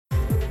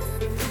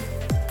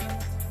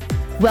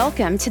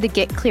Welcome to the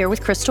Get Clear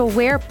with Crystal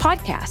Ware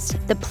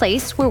podcast, the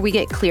place where we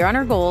get clear on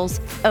our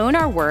goals, own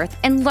our worth,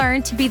 and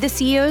learn to be the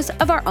CEOs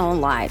of our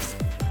own lives.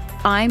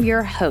 I'm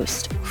your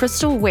host,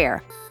 Crystal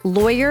Ware,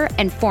 lawyer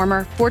and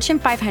former Fortune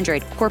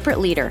 500 corporate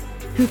leader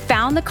who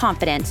found the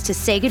confidence to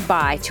say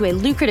goodbye to a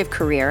lucrative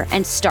career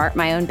and start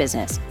my own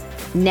business.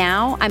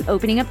 Now I'm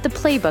opening up the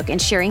playbook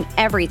and sharing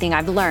everything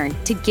I've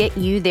learned to get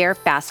you there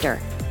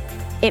faster.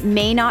 It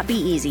may not be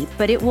easy,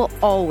 but it will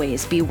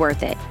always be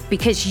worth it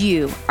because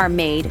you are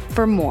made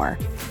for more.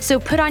 So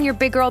put on your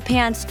big girl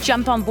pants,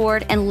 jump on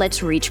board, and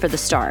let's reach for the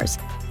stars.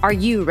 Are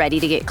you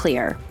ready to get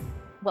clear?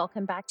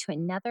 Welcome back to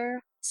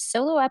another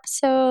solo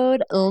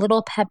episode, a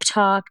little pep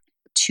talk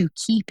to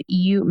keep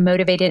you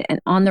motivated and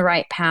on the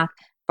right path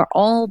for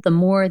all the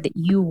more that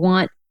you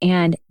want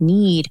and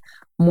need.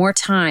 More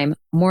time,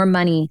 more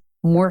money,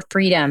 more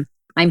freedom.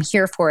 I'm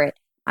here for it.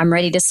 I'm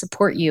ready to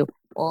support you.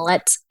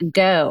 Let's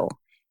go.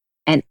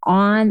 And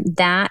on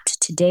that,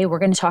 today we're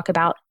going to talk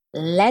about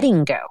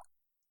letting go.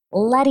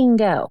 Letting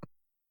go.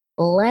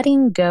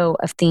 Letting go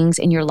of things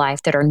in your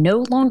life that are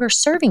no longer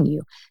serving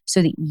you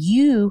so that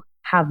you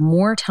have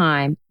more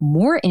time,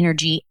 more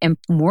energy, and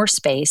more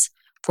space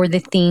for the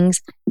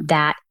things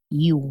that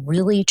you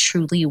really,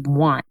 truly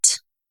want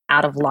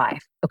out of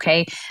life,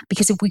 okay?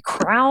 Because if we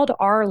crowd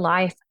our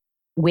life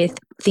with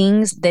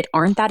things that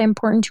aren't that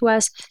important to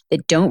us,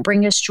 that don't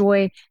bring us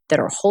joy, that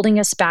are holding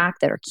us back,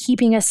 that are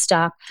keeping us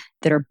stuck,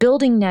 that are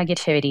building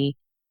negativity,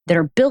 that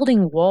are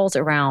building walls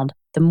around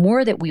the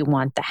more that we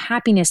want, the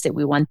happiness that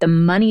we want, the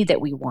money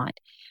that we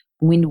want.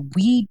 When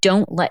we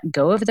don't let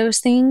go of those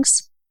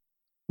things,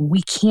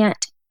 we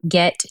can't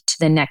get to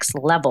the next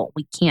level.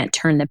 We can't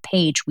turn the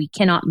page. We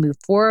cannot move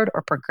forward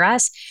or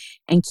progress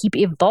and keep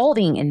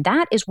evolving. And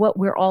that is what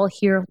we're all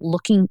here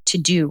looking to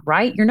do,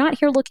 right? You're not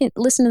here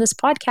listen to this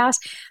podcast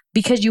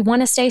because you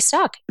want to stay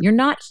stuck. You're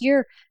not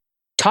here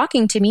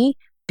talking to me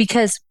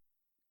because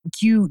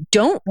you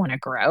don't want to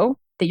grow,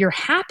 that you're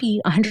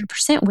happy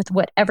 100% with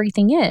what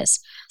everything is.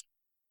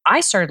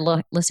 I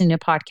started listening to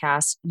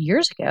podcasts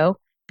years ago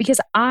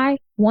because I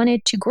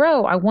wanted to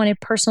grow. I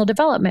wanted personal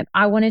development.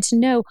 I wanted to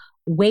know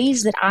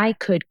ways that I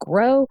could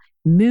grow,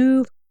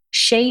 move,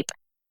 shape,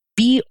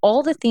 be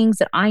all the things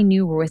that I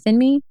knew were within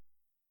me.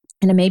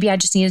 And maybe I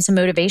just needed some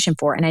motivation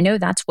for. And I know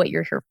that's what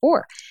you're here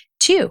for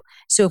too.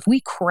 So if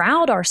we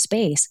crowd our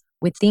space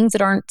with things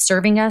that aren't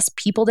serving us,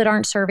 people that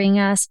aren't serving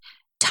us,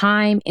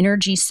 time,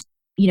 energy,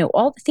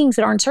 all the things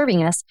that aren't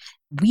serving us,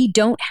 we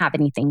don't have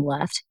anything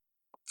left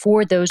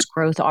for those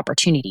growth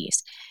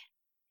opportunities.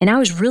 And I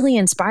was really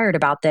inspired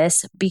about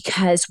this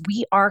because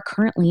we are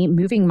currently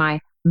moving my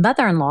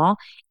mother-in-law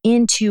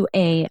into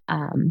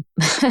an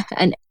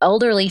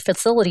elderly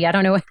facility. I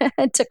don't know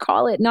what to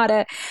call it, not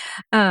a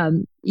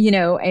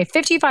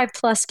 55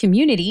 plus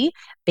community,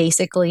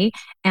 basically,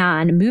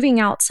 and moving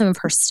out some of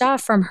her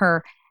stuff from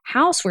her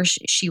house where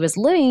she was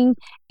living,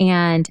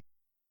 and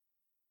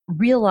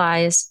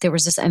realized there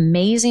was this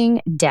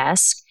amazing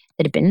desk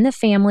that had been in the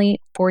family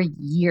for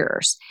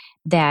years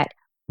that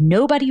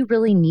nobody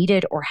really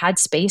needed or had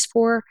space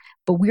for,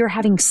 but we were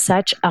having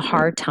such a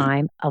hard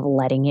time of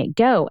letting it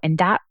go. And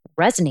that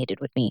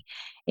resonated with me.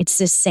 It's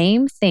the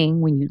same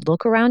thing when you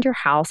look around your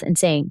house and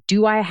saying,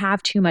 do I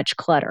have too much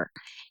clutter?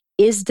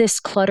 Is this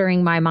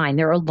cluttering my mind?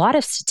 There are a lot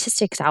of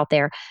statistics out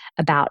there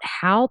about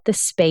how the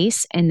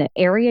space and the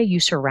area you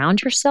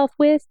surround yourself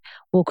with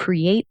will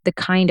create the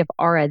kind of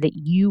aura that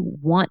you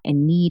want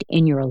and need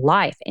in your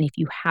life. And if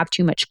you have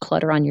too much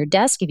clutter on your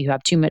desk, if you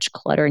have too much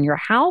clutter in your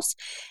house,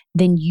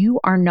 then you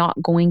are not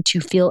going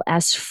to feel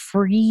as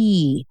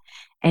free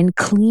and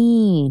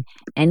clean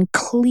and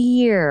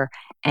clear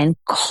and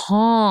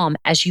calm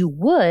as you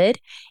would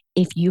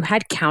if you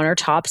had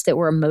countertops that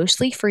were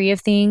mostly free of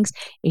things,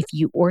 if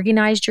you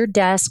organized your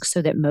desk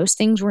so that most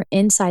things were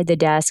inside the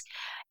desk,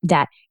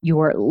 that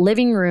your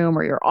living room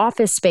or your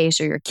office space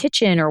or your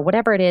kitchen or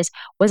whatever it is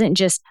wasn't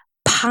just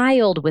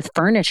piled with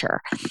furniture.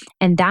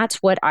 And that's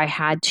what I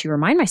had to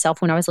remind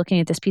myself when I was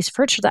looking at this piece of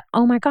furniture, that,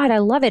 oh my God, I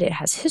love it. It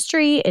has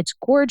history. It's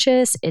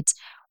gorgeous. It's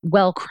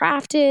well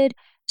crafted.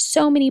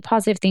 So many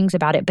positive things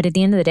about it. But at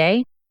the end of the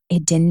day,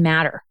 it didn't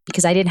matter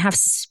because I didn't have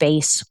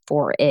space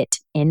for it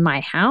in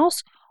my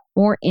house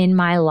or in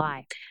my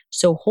life.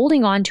 So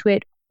holding on to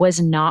it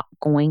was not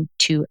going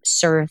to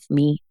serve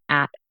me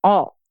at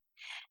all.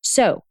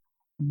 So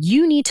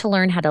you need to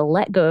learn how to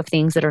let go of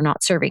things that are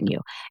not serving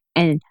you.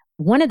 And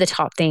one of the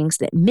top things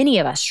that many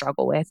of us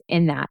struggle with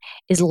in that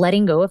is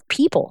letting go of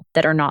people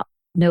that are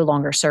no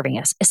longer serving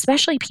us,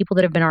 especially people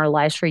that have been in our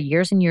lives for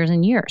years and years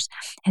and years.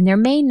 And there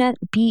may not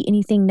be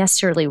anything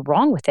necessarily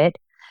wrong with it,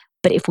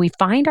 but if we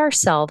find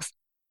ourselves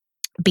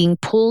being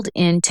pulled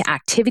into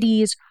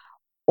activities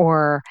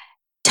or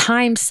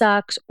time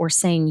sucks or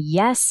saying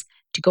yes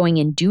to going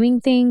and doing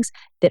things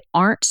that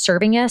aren't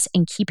serving us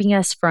and keeping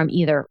us from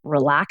either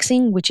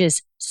relaxing, which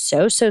is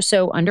so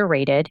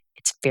underrated,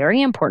 it's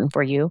very important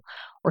for you,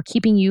 or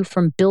keeping you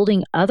from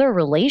building other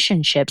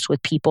relationships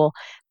with people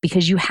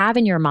because you have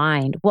in your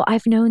mind, well,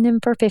 I've known them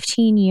for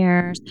 15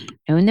 years,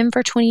 known them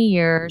for 20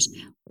 years.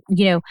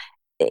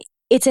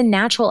 It's a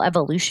natural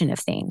evolution of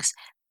things.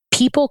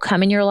 People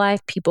come in your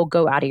life, people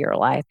go out of your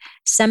life.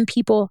 Some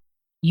people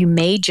you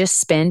may just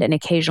spend an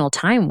occasional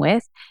time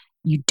with.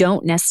 You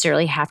don't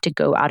necessarily have to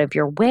go out of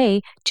your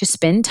way to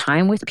spend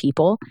time with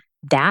people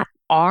that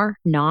are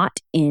not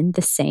in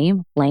the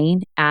same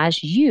lane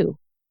as you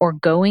or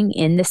going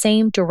in the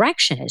same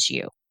direction as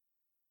you.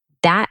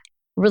 That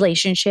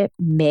relationship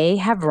may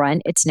have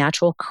run its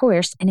natural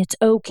course, and it's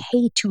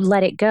okay to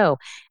let it go.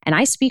 And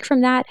I speak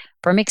from that,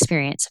 from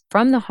experience,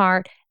 from the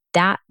heart.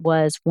 That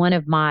was one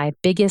of my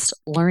biggest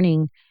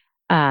learning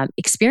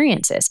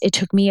experiences. It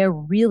took me a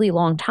really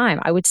long time.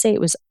 I would say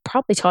it was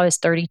probably till I was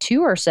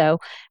 32 or so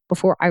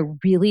before I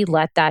really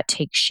let that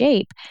take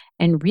shape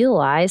and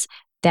realize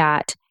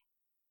that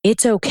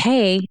it's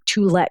okay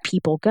to let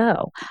people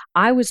go.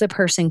 I was the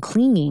person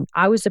cleaning.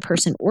 I was the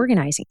person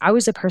organizing. I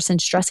was the person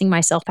stressing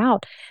myself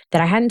out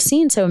that I hadn't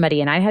seen somebody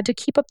and I had to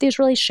keep up this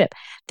relationship.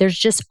 There's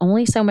just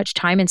only so much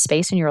time and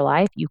space in your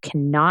life. You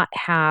cannot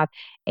have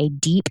a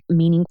deep,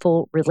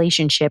 meaningful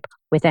relationship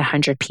with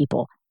 100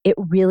 people. It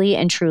really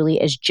and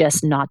truly is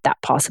just not that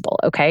possible.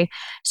 Okay.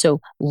 So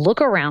look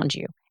around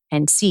you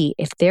and see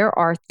if there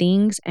are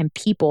things and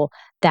people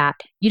that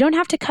you don't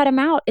have to cut them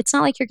out. It's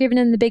not like you're giving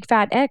them the big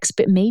fat X,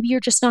 but maybe you're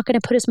just not going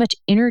to put as much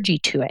energy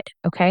to it.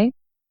 Okay.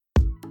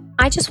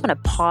 I just want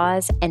to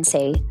pause and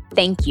say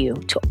thank you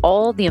to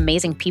all the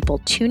amazing people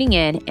tuning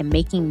in and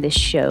making this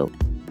show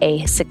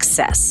a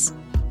success.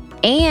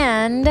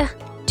 And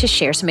to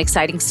share some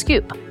exciting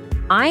scoop,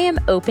 I am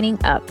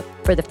opening up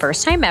for the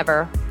first time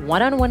ever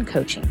one-on-one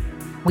coaching.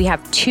 We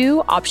have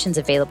 2 options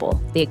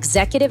available, the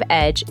Executive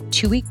Edge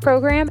 2-week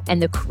program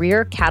and the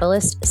Career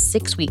Catalyst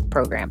 6-week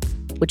program,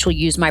 which will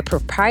use my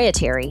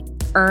proprietary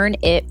Earn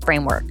It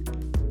framework.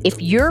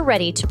 If you're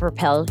ready to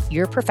propel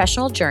your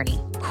professional journey,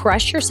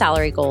 crush your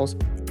salary goals,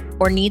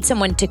 or need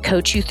someone to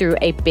coach you through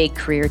a big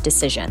career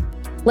decision,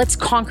 let's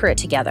conquer it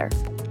together.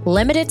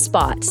 Limited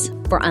spots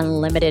for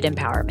unlimited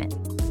empowerment.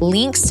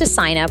 Links to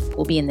sign up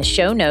will be in the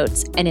show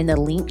notes and in the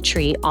link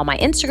tree on my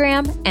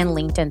Instagram and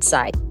LinkedIn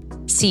site.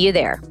 See you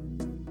there.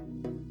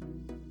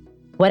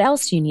 What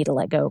else do you need to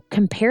let go?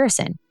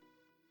 Comparison.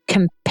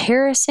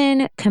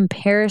 Comparison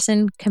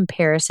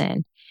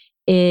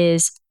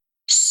is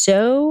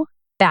so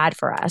bad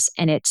for us.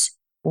 And it's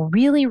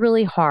really,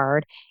 really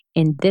hard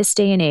in this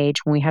day and age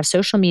when we have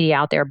social media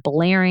out there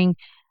blaring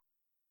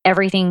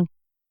everything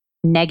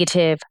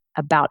negative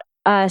about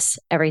us,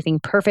 everything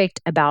perfect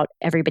about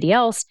everybody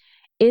else.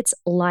 It's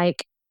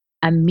like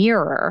a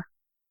mirror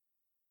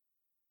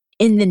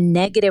in the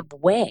negative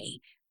way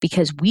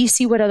because we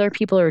see what other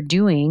people are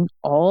doing,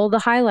 all the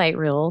highlight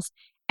reels,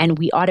 and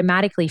we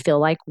automatically feel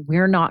like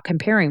we're not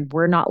comparing,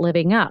 we're not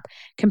living up.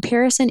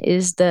 Comparison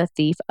is the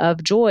thief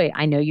of joy.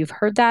 I know you've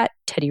heard that.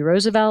 Teddy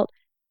Roosevelt,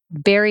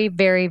 very,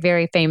 very,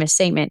 very famous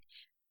statement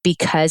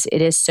because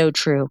it is so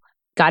true.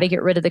 Got to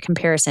get rid of the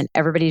comparison.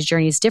 Everybody's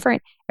journey is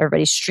different.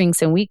 Everybody's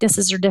strengths and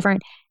weaknesses are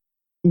different.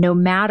 No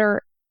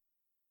matter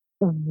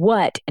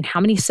what and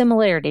how many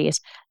similarities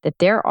that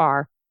there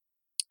are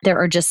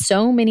just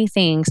so many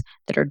things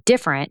that are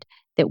different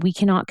that we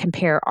cannot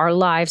compare our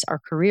lives, our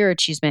career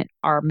achievement,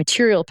 our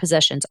material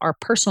possessions, our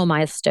personal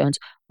milestones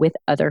with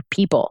other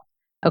people.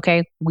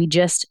 Okay? We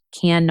just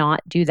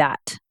cannot do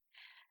that.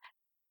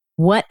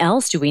 What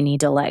else do we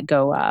need to let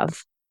go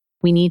of?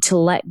 We need to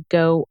let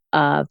go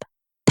of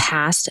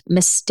past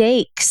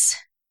mistakes.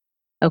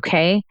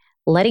 Okay?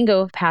 Letting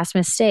go of past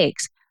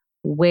mistakes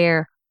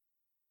where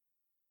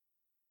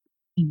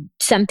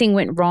something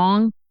went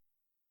wrong,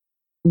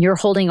 you're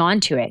holding on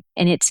to it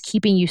and it's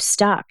keeping you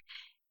stuck.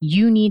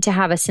 You need to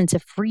have a sense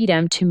of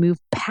freedom to move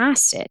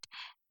past it.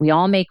 We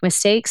all make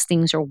mistakes.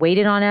 Things are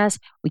weighted on us.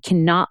 We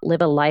cannot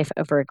live a life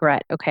of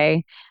regret.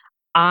 Okay.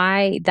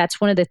 That's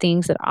one of the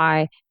things that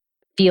I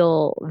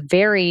feel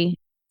very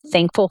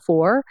thankful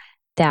for,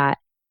 that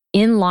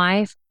in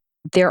life,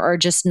 there are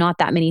just not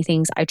that many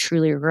things I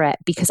truly regret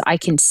because I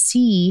can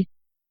see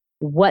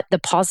what the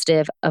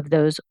positive of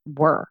those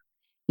were.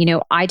 You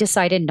know, I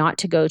decided not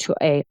to go to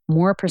a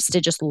more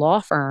prestigious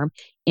law firm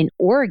in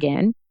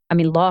Oregon.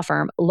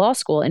 Law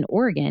school in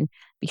Oregon,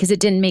 because it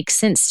didn't make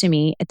sense to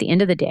me at the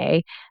end of the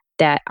day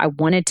that I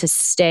wanted to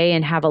stay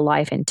and have a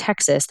life in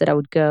Texas, that I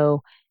would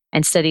go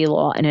and study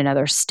law in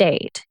another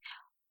state.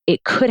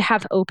 It could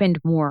have opened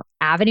more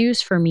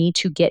avenues for me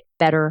to get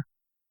better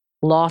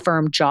law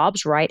firm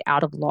jobs right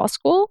out of law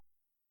school,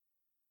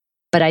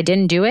 but I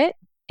didn't do it.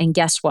 And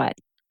guess what?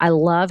 I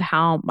love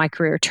how my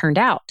career turned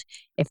out.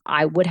 If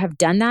I would have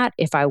done that,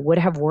 if I would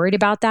have worried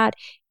about that,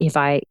 if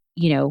I,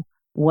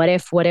 what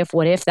if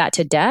that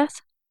to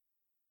death,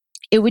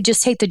 it would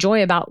just take the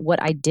joy about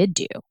what I did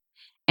do.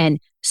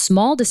 And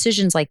small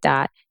decisions like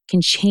that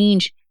can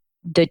change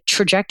the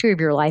trajectory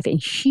of your life in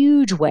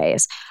huge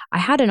ways. I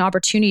had an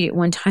opportunity at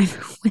one time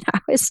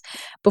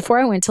before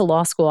I went to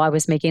law school, I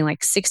was making like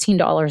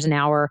 $16 an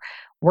hour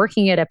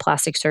working at a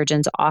plastic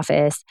surgeon's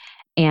office.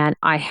 And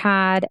I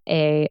had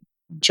a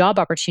job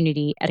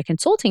opportunity at a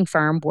consulting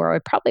firm where I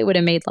probably would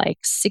have made like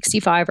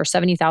 $65,000 or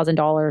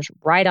 $70,000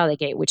 right out of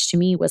the gate, which to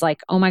me was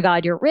like, oh my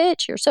God, you're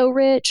rich. You're so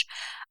rich.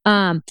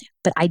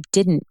 But I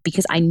didn't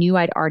because I knew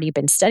I'd already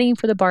been studying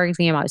for the bar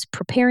exam. I was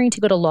preparing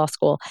to go to law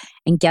school.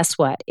 And guess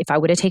what? If I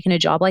would have taken a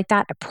job like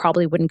that, I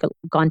probably wouldn't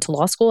gone to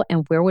law school.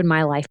 And where would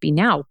my life be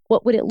now?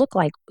 What would it look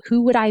like?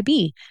 Who would I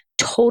be?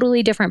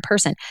 Totally different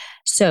person.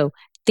 So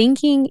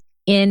thinking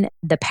in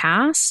the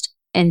past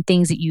and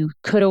things that you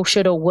coulda,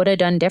 shoulda, woulda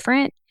done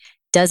different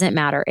doesn't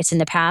matter. It's in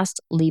the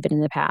past. Leave it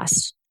in the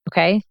past.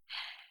 Okay.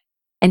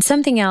 And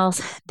something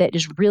else that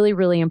is really,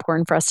 really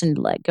important for us to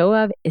let go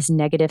of is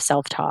negative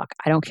self talk.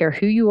 I don't care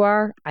who you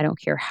are. I don't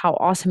care how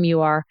awesome you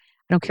are.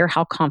 I don't care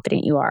how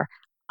confident you are.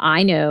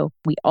 I know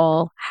we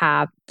all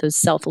have those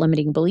self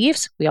limiting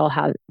beliefs. We all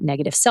have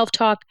negative self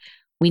talk.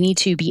 We need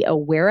to be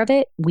aware of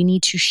it. We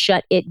need to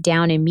shut it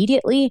down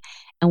immediately.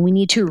 And we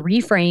need to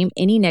reframe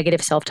any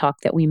negative self talk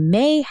that we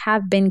may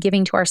have been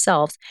giving to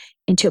ourselves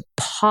into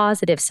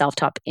positive self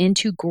talk,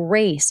 into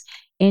grace,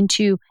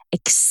 into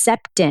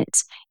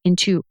acceptance,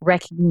 into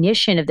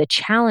recognition of the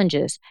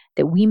challenges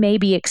that we may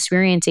be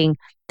experiencing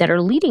that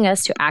are leading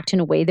us to act in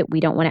a way that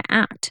we don't want to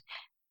act.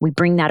 We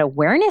bring that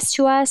awareness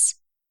to us.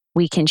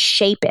 We can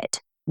shape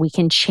it. We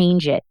can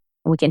change it.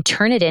 And we can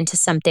turn it into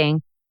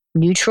something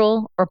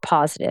neutral or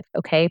positive.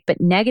 Okay.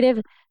 But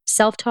negative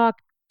self talk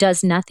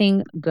does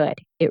nothing good.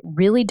 It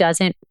really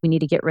doesn't. We need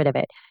to get rid of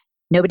it.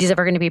 Nobody's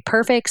ever going to be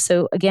perfect.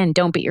 So again,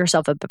 don't beat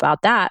yourself up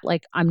about that.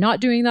 Like, I'm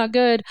not doing that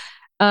good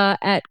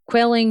at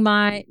quelling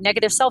my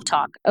negative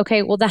self-talk.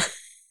 Okay, well, that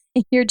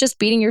you're just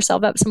beating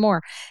yourself up some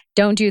more.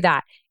 Don't do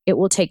that. It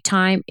will take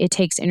time. It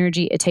takes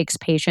energy. It takes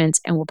patience.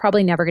 And we're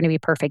probably never going to be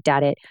perfect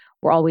at it.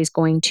 We're always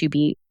going to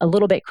be a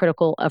little bit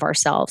critical of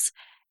ourselves,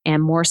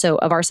 and more so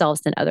of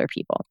ourselves than other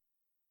people.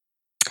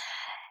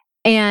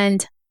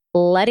 And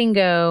letting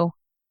go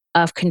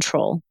of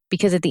control,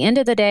 because at the end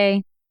of the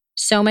day,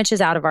 so much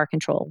is out of our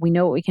control. We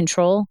know what we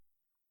control: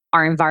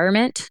 our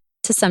environment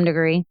to some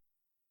degree,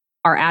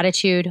 our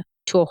attitude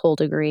to a whole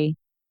degree,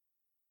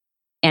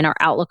 and our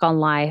outlook on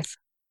life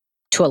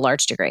to a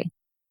large degree.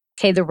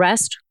 Okay, the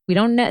rest, we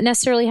don't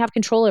necessarily have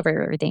control over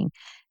everything.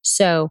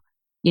 So,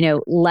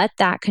 let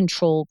that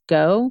control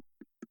go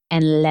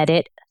and let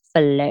it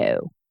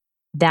flow.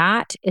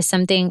 That is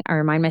something I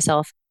remind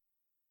myself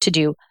to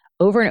do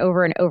over and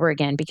over and over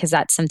again, because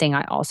that's something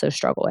I also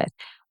struggle with.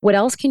 What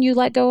else can you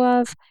let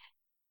go of?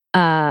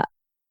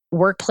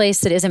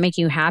 Workplace that isn't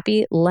making you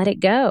happy, let it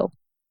go.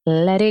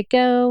 Let it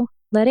go.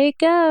 Let it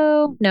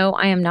go. No,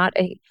 I am not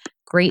a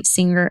great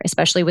singer,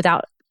 especially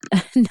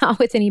not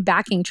with any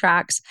backing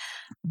tracks,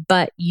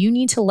 but you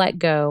need to let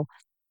go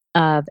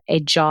of a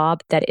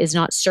job that is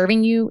not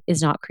serving you,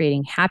 is not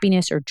creating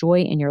happiness or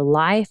joy in your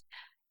life,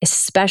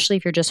 especially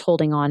if you're just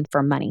holding on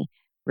for money.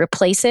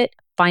 Replace it,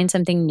 find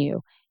something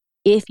new.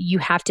 If you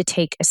have to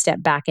take a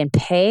step back and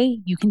pay,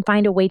 you can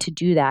find a way to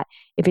do that.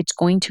 If it's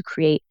going to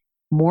create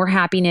more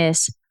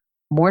happiness,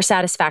 more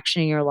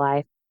satisfaction in your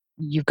life,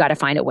 you've got to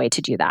find a way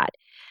to do that.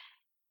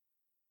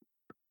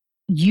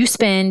 You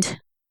spend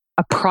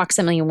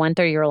approximately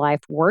 1/3 of your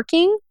life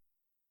working,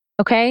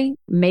 okay?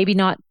 Maybe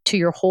not to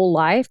your whole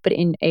life, but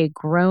in a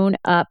grown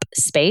up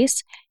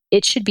space.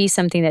 It should be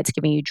something that's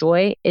giving you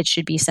joy. It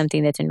should be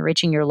something that's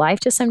enriching your life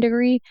to some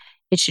degree.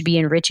 It should be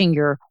enriching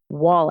your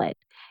wallet.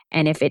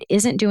 And if it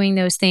isn't doing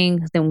those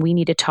things, then we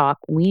need to talk.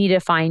 We need to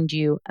find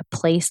you a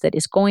place that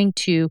is going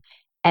to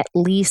at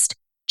least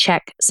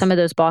check some of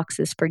those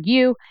boxes for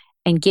you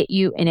and get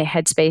you in a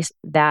headspace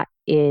that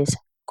is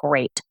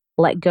great.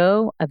 Let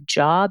go of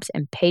jobs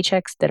and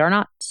paychecks that are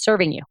not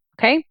serving you.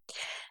 Okay.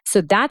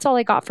 So that's all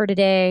I got for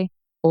today.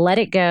 Let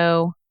it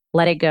go,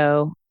 let it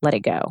go, let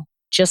it go.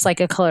 Just like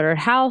a cluttered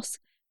house,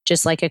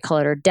 just like a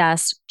cluttered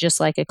desk, just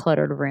like a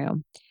cluttered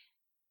room.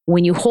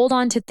 When you hold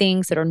on to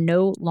things that are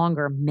no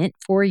longer meant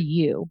for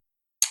you,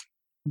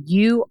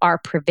 you are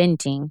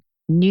preventing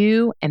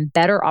new and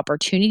better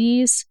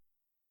opportunities,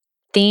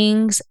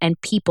 things, and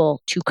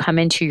people to come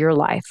into your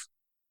life.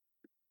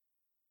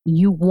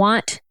 You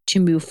want to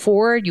move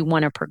forward. You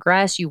want to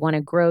progress. You want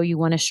to grow. You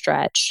want to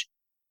stretch.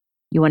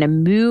 You want to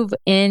move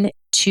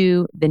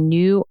into the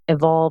new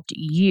evolved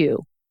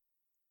you.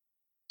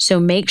 So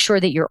make sure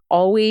that you're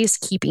always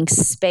keeping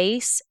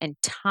space and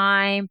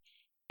time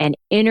and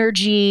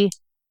energy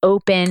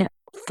open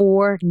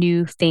for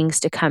new things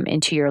to come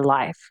into your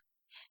life.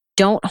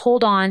 Don't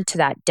hold on to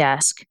that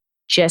desk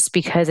just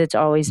because it's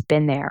always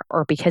been there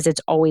or because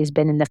it's always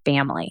been in the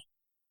family.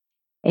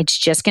 It's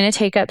just going to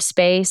take up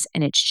space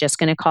and it's just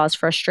going to cause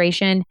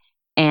frustration.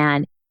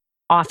 And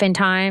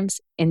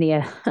oftentimes in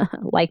the,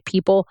 like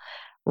people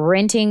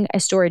renting a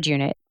storage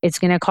unit, it's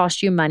going to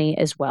cost you money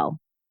as well.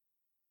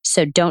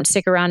 So don't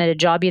stick around at a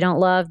job you don't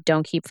love.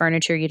 Don't keep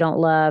furniture you don't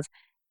love.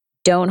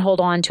 Don't hold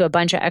on to a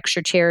bunch of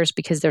extra chairs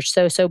because they're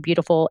so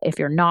beautiful if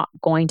you're not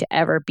going to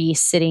ever be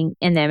sitting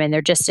in them and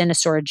they're just in a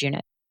storage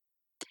unit.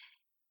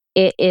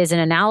 It is an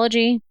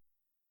analogy,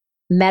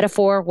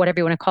 metaphor, whatever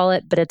you want to call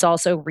it, but it's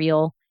also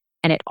real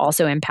and it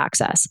also impacts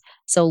us.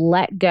 So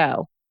let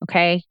go,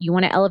 okay? You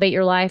want to elevate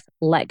your life?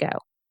 Let go.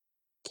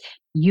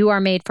 You are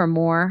made for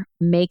more.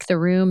 Make the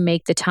room,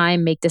 make the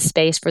time, make the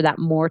space for that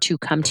more to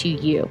come to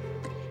you.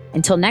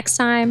 Until next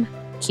time,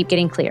 keep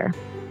getting clear.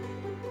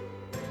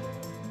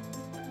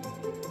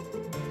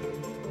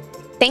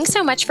 Thanks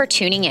so much for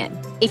tuning in.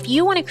 If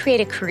you want to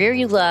create a career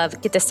you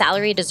love, get the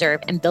salary you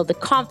deserve, and build the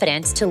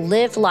confidence to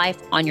live life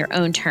on your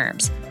own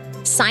terms,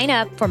 sign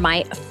up for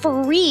my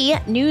free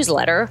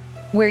newsletter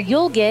where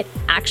you'll get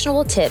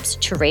actionable tips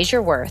to raise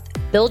your worth,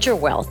 build your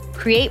wealth,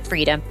 create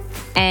freedom,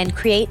 and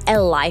create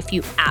a life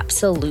you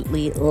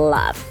absolutely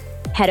love.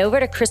 Head over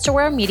to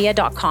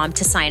crystalwaremedia.com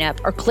to sign up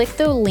or click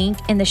the link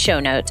in the show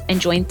notes and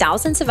join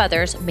thousands of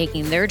others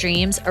making their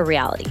dreams a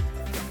reality.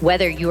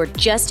 Whether you're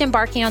just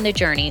embarking on the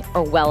journey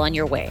or well on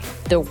your way,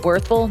 the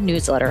Worthful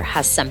newsletter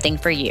has something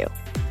for you.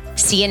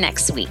 See you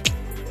next week.